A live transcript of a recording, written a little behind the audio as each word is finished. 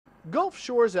Gulf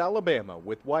Shores, Alabama,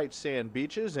 with white sand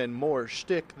beaches and more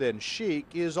shtick than chic,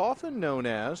 is often known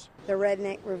as the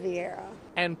Redneck Riviera.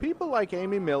 And people like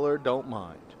Amy Miller don't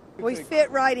mind. We fit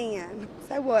right in.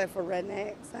 So what for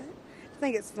rednecks? I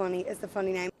think it's funny. It's a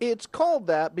funny name. It's called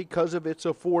that because of its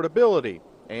affordability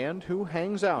and who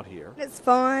hangs out here. It's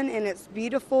fun and it's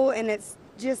beautiful and it's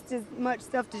just as much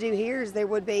stuff to do here as there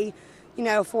would be,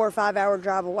 4 or 5 hour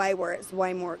drive away where it's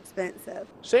way more expensive.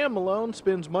 Sam Malone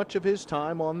spends much of his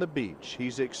time on the beach.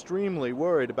 He's extremely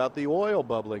worried about the oil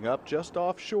bubbling up just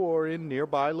offshore in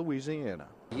nearby Louisiana.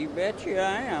 You betcha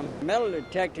I am. Metal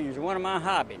detecting is one of my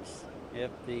hobbies.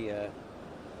 If the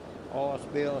oil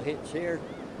spill hits here,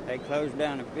 they close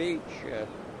down the beach,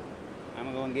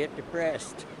 I'm going to get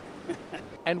depressed.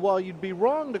 And while you'd be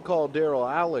wrong to call Daryl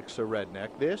Alex a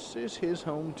redneck, this is his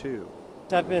home too.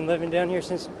 I've been living down here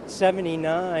since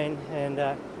 '79, and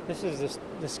this is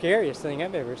the scariest thing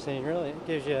I've ever seen, really. It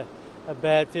gives you a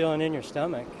bad feeling in your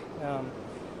stomach.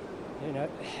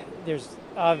 There's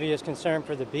obvious concern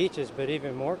for the beaches, but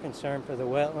even more concern for the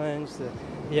wetlands,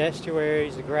 the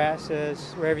estuaries, the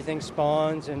grasses, where everything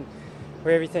spawns and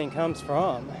where everything comes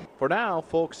from. For now,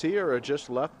 folks here are just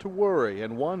left to worry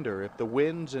and wonder if the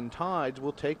winds and tides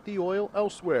will take the oil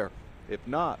elsewhere. If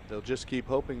not, they'll just keep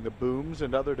hoping the booms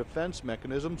and other defense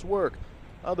mechanisms work.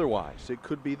 Otherwise, it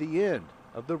could be the end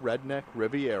of the Redneck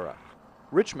Riviera.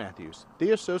 Rich Matthews,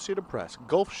 The Associated Press,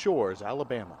 Gulf Shores,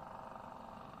 Alabama.